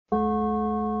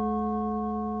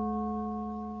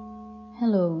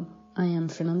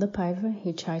Fernanda Paive,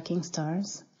 Hitchhiking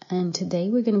Stars, and today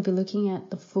we're going to be looking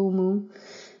at the full moon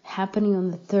happening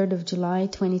on the 3rd of July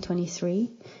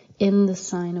 2023 in the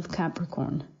sign of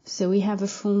Capricorn. So we have a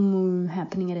full moon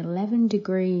happening at 11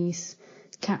 degrees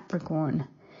Capricorn,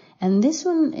 and this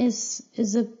one is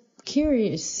a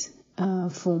curious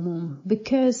full moon,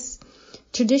 because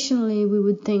traditionally we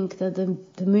would think that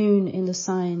the moon in the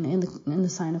sign in the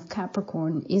sign of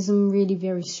Capricorn isn't really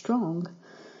very strong.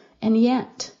 And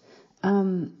yet,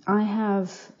 I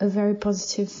have a very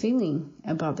positive feeling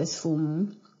about this full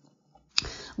moon.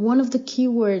 One of the key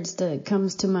words that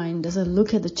comes to mind as I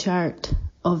look at the chart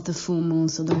of the full moon,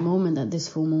 so the moment that this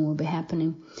full moon will be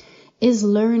happening, is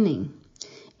learning.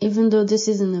 Even though this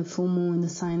isn't a full moon in the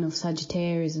sign of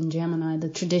Sagittarius and Gemini, the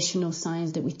traditional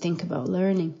signs that we think about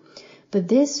learning. But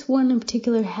this one in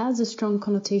particular has a strong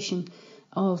connotation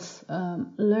of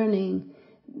learning,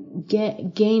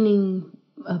 gaining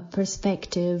a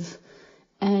perspective,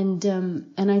 and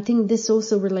I think this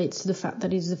also relates to the fact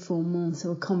that it's a full moon,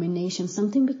 so a combination.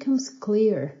 Something becomes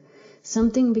clear,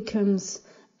 something becomes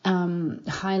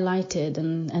highlighted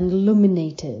and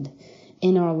illuminated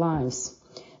in our lives.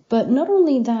 But not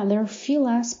only that, there are a few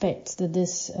aspects that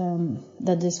this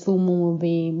full moon will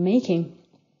be making,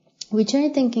 which I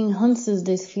think enhances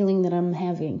this feeling that I'm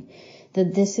having,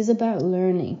 that this is about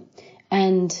learning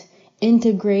and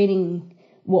integrating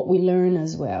what we learn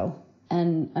as well.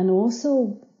 And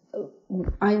also,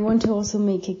 I want to also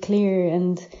make it clear,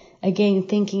 and again,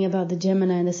 thinking about the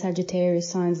Gemini and the Sagittarius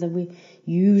signs that we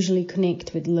usually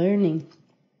connect with learning.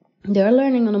 They're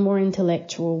learning on a more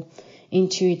intellectual,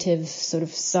 intuitive sort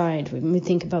of side. When we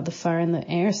think about the fire and the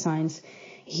air signs,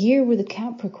 here with the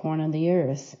Capricorn and the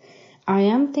earth, I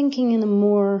am thinking in a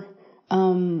more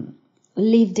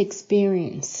lived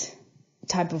experience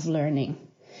type of learning.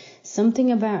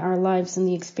 Something about our lives and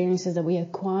the experiences that we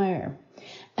acquire,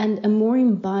 and a more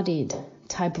embodied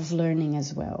type of learning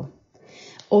as well.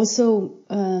 Also,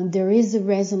 there is a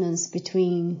resonance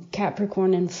between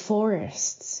Capricorn and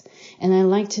forests, and I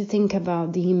like to think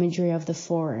about the imagery of the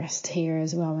forest here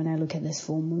as well when I look at this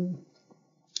full moon.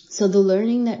 So the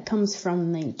learning that comes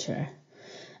from nature,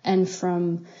 and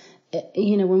from,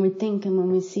 when we think and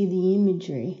when we see the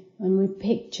imagery, when we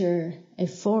picture a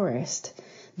forest,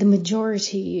 the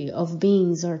majority of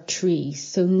beings are trees.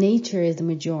 So nature is the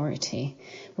majority.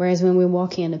 Whereas when we're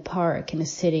walking in a park in a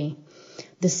city,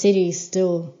 the city is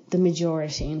still the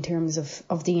majority in terms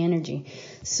of the energy.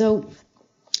 So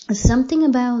something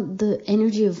about the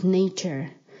energy of nature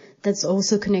that's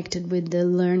also connected with the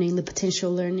learning, the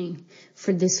potential learning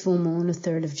for this full moon on the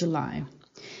 3rd of July.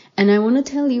 And I want to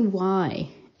tell you why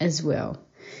as well.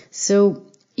 So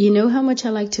you know how much I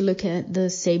like to look at the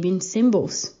Sabian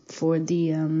symbols for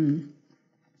the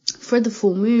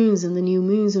full moons and the new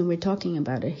moons when we're talking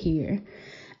about it here.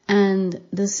 And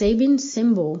the Sabian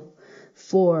symbol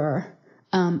for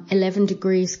 11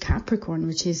 degrees Capricorn,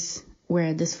 which is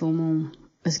where this full moon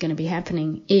is going to be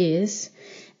happening, is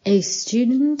a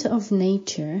student of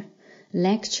nature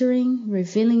lecturing,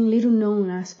 revealing little known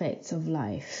aspects of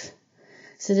life.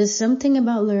 So there's something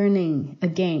about learning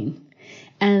again.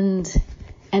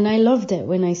 And I loved it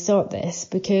when I saw this,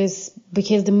 because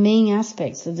the main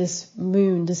aspects of this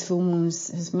full moon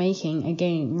is making,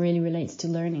 again, really relates to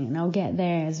learning. And I'll get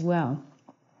there as well.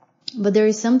 But there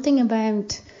is something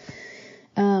about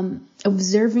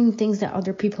observing things that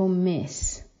other people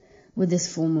miss with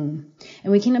this full moon.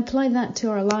 And we can apply that to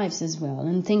our lives as well,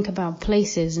 and think about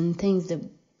places and things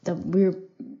that we're,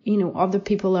 other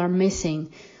people are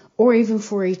missing, or even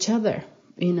for each other,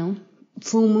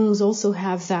 Full moons also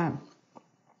have that,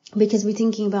 because we're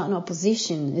thinking about an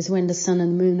opposition is when the sun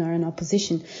and the moon are in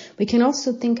opposition. We can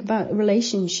also think about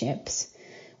relationships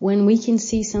when we can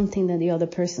see something that the other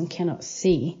person cannot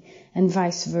see, and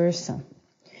vice versa.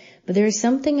 But there is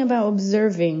something about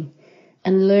observing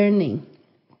and learning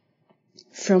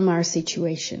from our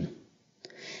situation.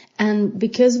 And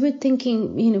because we're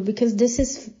thinking, because this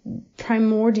is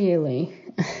primarily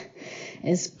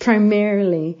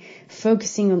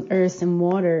focusing on earth and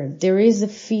water, there is a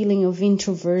feeling of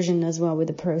introversion as well with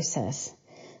the process.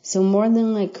 So more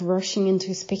than like rushing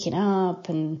into speaking up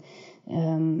and,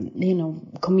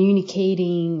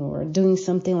 communicating or doing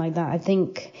something like that, I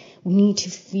think we need to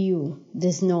feel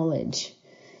this knowledge.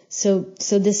 So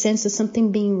the sense of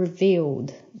something being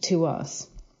revealed to us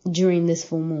during this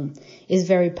full moon is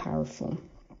very powerful.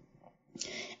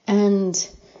 And,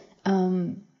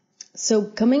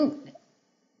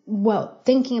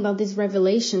 thinking about this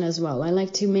revelation as well, I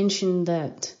like to mention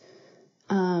that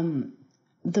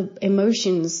the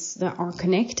emotions that are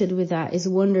connected with that is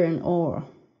wonder and awe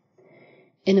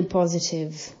in a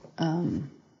positive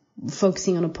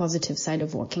focusing on a positive side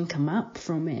of what can come up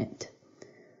from it.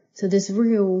 So this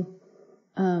real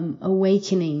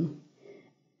awakening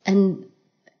and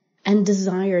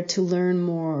desire to learn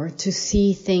more, to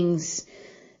see things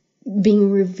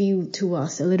being revealed to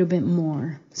us a little bit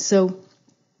more. So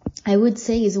I would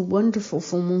say it's a wonderful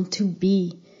full moon to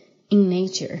be in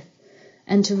nature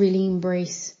and to really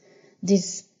embrace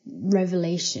this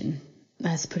revelation,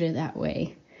 let's put it that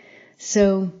way.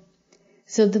 So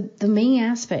the main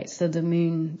aspects that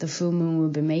the full moon will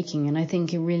be making, and I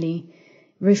think it really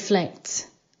reflects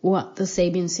what the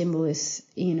Sabian symbol is,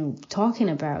 talking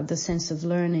about, the sense of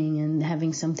learning and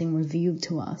having something revealed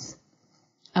to us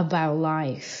about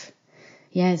life.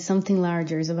 Yeah, it's something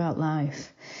larger, it's about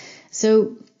life.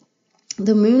 So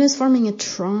the moon is forming a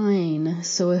trine,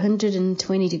 so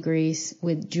 120 degrees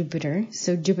with Jupiter.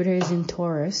 So Jupiter is in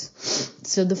Taurus.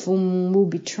 So the full moon will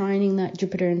be trining that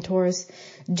Jupiter in Taurus.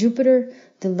 Jupiter,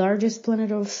 the largest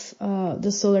planet of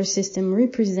the solar system,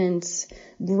 represents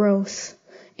growth,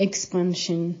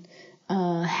 expansion,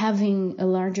 having a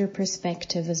larger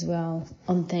perspective as well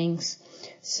on things.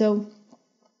 So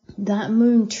that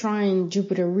moon trine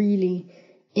Jupiter really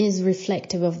is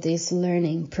reflective of this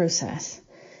learning process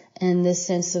and this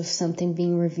sense of something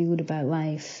being revealed about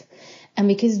life. And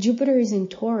because Jupiter is in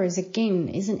Taurus, again,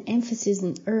 is an emphasis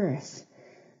on Earth.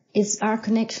 It's our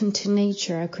connection to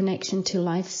nature, our connection to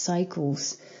life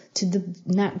cycles, to the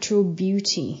natural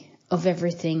beauty of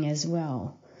everything as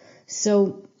well.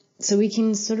 So we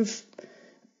can sort of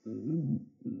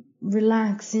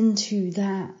relax into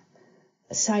that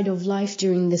side of life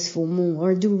during this full moon,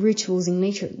 or do rituals in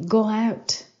nature. Go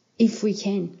out if we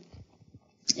can,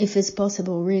 if it's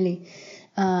possible, really,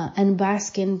 and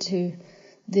bask into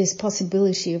this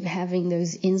possibility of having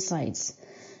those insights.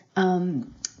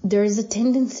 There is a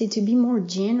tendency to be more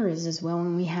generous as well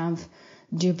when we have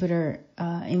Jupiter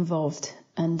involved,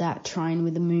 and that trine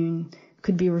with the moon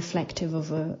could be reflective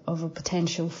of a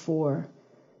potential for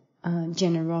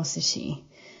generosity.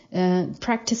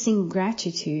 Practicing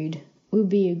gratitude would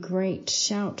be a great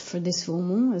shout for this full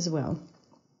moon as well.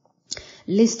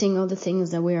 Listing all the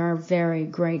things that we are very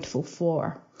grateful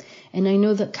for. And I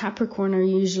know that Capricorn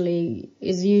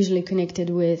is usually connected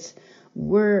with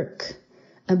work,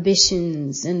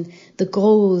 ambitions, and the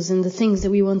goals and the things that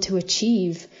we want to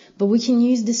achieve. But we can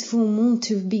use this full moon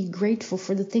to be grateful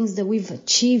for the things that we've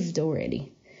achieved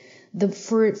already.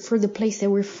 For the place that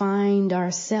we find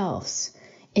ourselves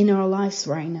in our lives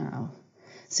right now.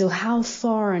 So how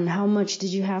far and how much did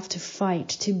you have to fight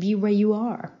to be where you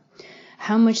are?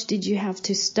 How much did you have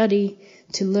to study,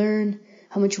 to learn?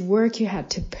 How much work you had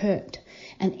to put?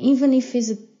 And even if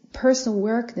it's a personal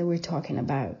work that we're talking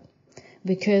about,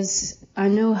 because I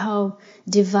know how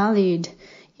devalued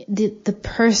the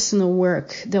personal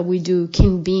work that we do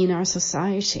can be in our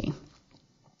society.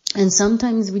 And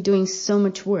sometimes we're doing so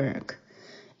much work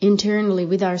internally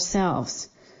with ourselves,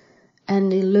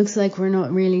 and it looks like we're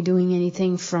not really doing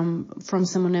anything from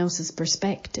someone else's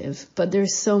perspective, but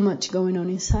there's so much going on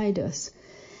inside us.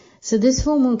 So this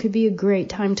full moon could be a great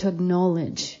time to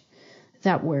acknowledge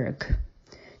that work,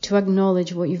 to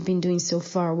acknowledge what you've been doing so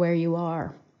far, where you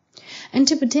are, and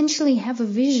to potentially have a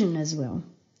vision as well.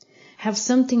 Have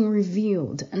something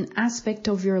revealed, an aspect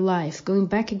of your life, going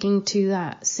back again to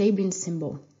that Sabian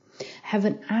symbol. Have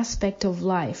an aspect of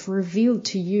life revealed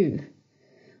to you,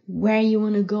 where you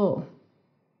want to go.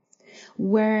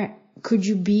 Where could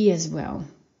you be as well?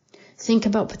 Think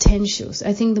about potentials.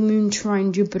 I think the moon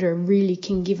trine Jupiter really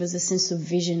can give us a sense of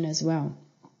vision as well.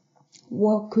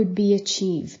 What could be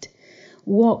achieved?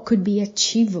 What could be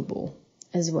achievable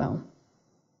as well?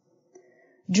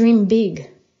 Dream big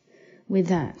with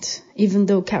that, even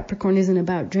though Capricorn isn't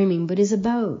about dreaming, but it's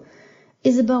about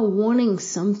wanting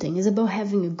something. It's about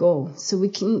having a goal. So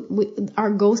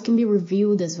our goals can be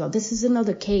revealed as well. This is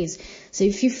another case. So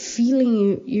if you're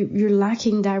feeling you're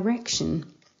lacking direction,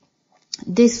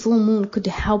 this full moon could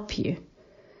help you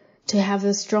to have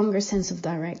a stronger sense of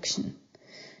direction,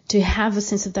 to have a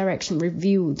sense of direction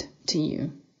revealed to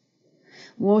you.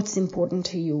 What's important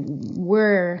to you?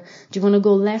 Where do you want to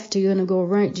go left? Do you want to go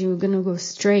right? Do you want to go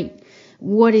straight?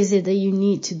 What is it that you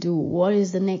need to do? What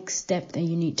is the next step that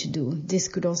you need to do? This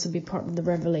could also be part of the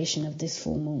revelation of this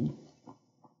full moon.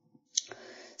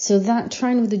 So that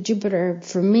trine with the Jupiter,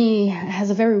 for me, has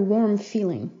a very warm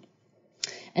feeling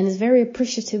and is very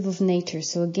appreciative of nature.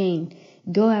 So again,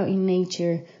 go out in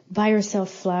nature, buy yourself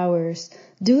flowers,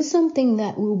 do something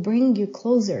that will bring you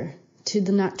closer to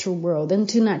the natural world and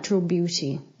to natural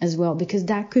beauty as well, because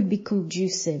that could be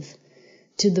conducive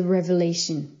to the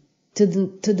revelation, to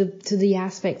the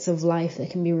aspects of life that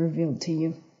can be revealed to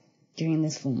you during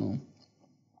this full moon.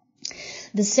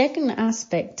 The second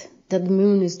aspect that the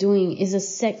moon is doing is a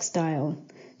sextile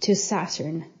to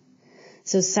Saturn.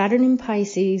 So Saturn in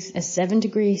Pisces at 7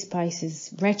 degrees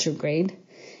Pisces retrograde,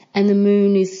 and the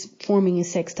moon is forming a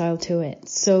sextile to it.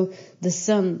 So the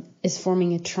sun is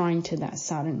forming a trine to that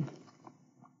Saturn.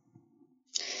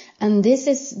 And this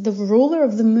is the ruler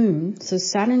of the moon. So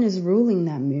Saturn is ruling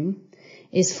that moon,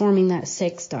 is forming that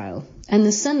sextile. And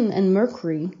the sun and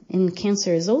Mercury in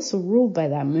Cancer is also ruled by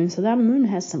that moon. So that moon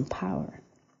has some power.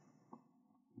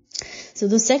 So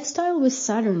the sextile with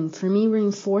Saturn for me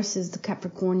reinforces the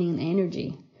Capricornian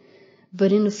energy,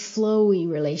 but in a flowy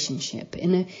relationship,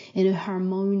 in a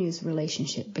harmonious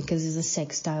relationship, because it's a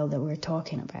sextile that we're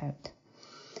talking about.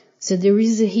 So there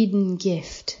is a hidden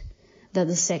gift that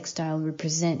the sextile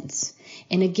represents.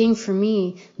 And again, for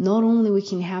me, not only we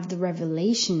can have the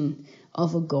revelation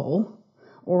of a goal,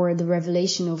 or the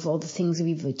revelation of all the things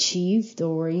we've achieved,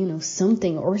 or,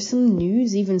 something, or some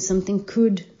news, even something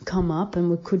could come up and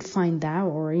we could find out,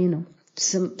 or,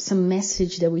 some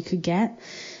message that we could get,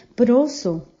 but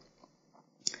also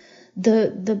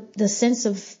the sense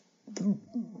of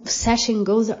setting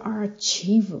goals that are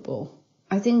achievable.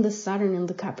 I think the Saturn and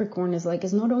the Capricorn is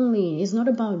it's not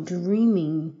about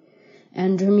dreaming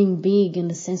and dreaming big in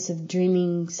the sense of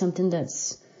dreaming something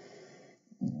that's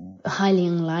highly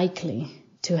unlikely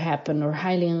to happen, or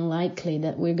highly unlikely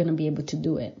that we're going to be able to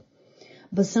do it,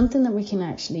 but something that we can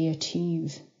actually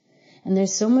achieve. And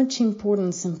there's so much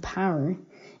importance and power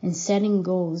in setting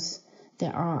goals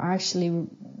that are actually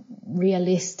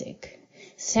realistic.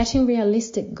 Setting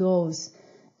realistic goals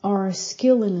are a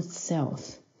skill in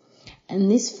itself. And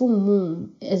this full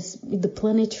moon is the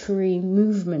planetary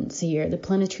movements here, the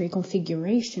planetary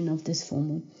configuration of this full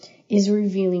moon is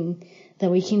revealing that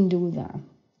we can do that.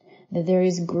 That there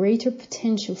is greater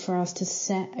potential for us to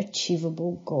set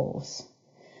achievable goals,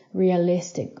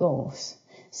 realistic goals,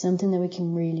 something that we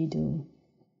can really do,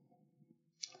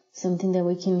 something that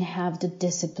we can have the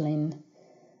discipline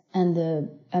and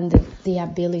the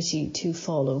ability to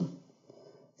follow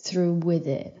through with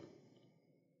it.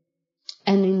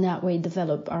 And in that way,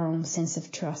 develop our own sense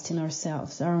of trust in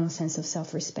ourselves, our own sense of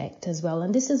self-respect as well.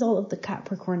 And this is all of the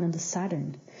Capricorn and the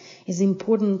Saturn. It's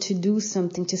important to do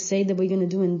something, to say that we're going to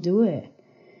do and do it.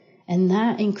 And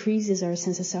that increases our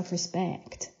sense of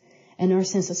self-respect and our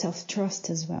sense of self-trust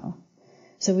as well.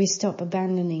 So we stop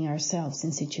abandoning ourselves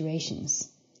in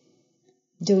situations,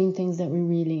 doing things that we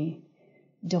really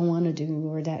don't want to do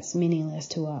or that's meaningless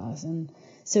to us. And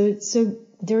so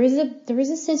there is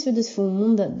a sense with this full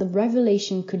moon that the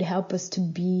revelation could help us to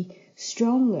be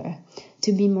stronger,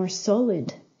 to be more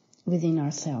solid within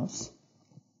ourselves,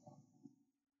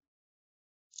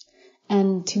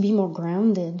 and to be more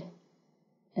grounded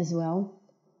as well,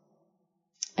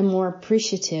 and more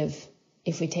appreciative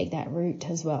if we take that route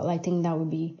as well. I think that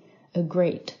would be a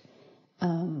great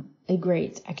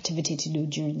activity to do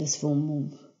during this full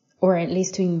moon, or at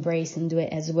least to embrace and do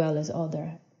it as well as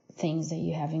other things that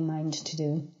you have in mind to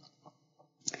do.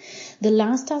 The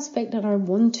last aspect that I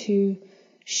want to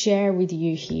share with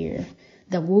you here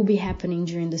that will be happening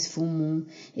during this full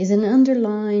moon is an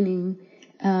underlining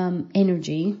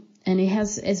energy, and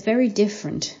it's very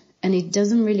different, and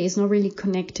it's not really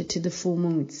connected to the full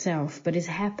moon itself, but it's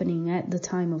happening at the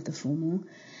time of the full moon,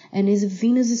 and is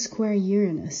Venus square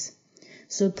Uranus.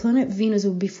 So planet Venus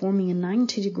will be forming a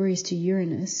 90 degrees to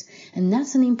Uranus, and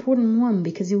that's an important one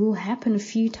because it will happen a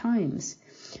few times,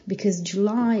 because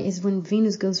July is when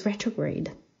Venus goes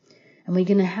retrograde, and we're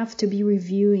going to have to be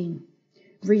reviewing,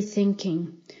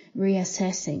 rethinking,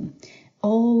 reassessing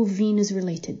all Venus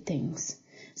related things.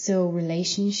 So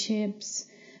relationships,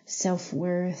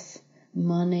 self-worth,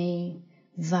 money,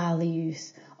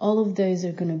 values, all of those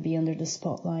are going to be under the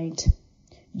spotlight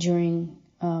during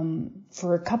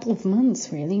for a couple of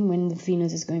months, really, when the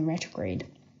Venus is going retrograde.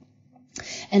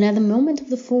 And at the moment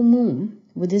of the full moon,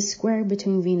 with this square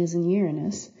between Venus and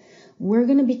Uranus, we're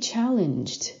going to be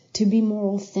challenged to be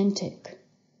more authentic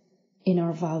in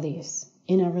our values,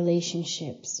 in our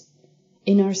relationships,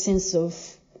 in our sense of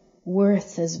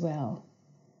worth as well.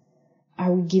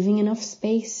 Are we giving enough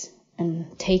space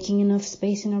and taking enough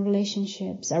space in our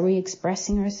relationships? Are we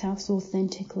expressing ourselves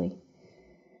authentically?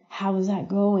 How is that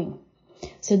going?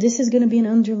 So this is going to be an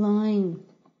underlying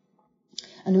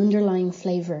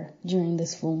flavor during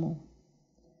this full moon.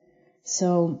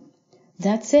 So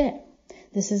that's it.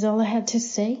 This is all I had to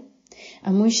say.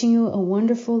 I'm wishing you a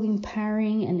wonderful,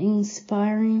 empowering, and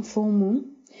inspiring full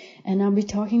moon. And I'll be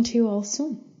talking to you all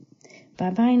soon.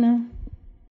 Bye-bye now.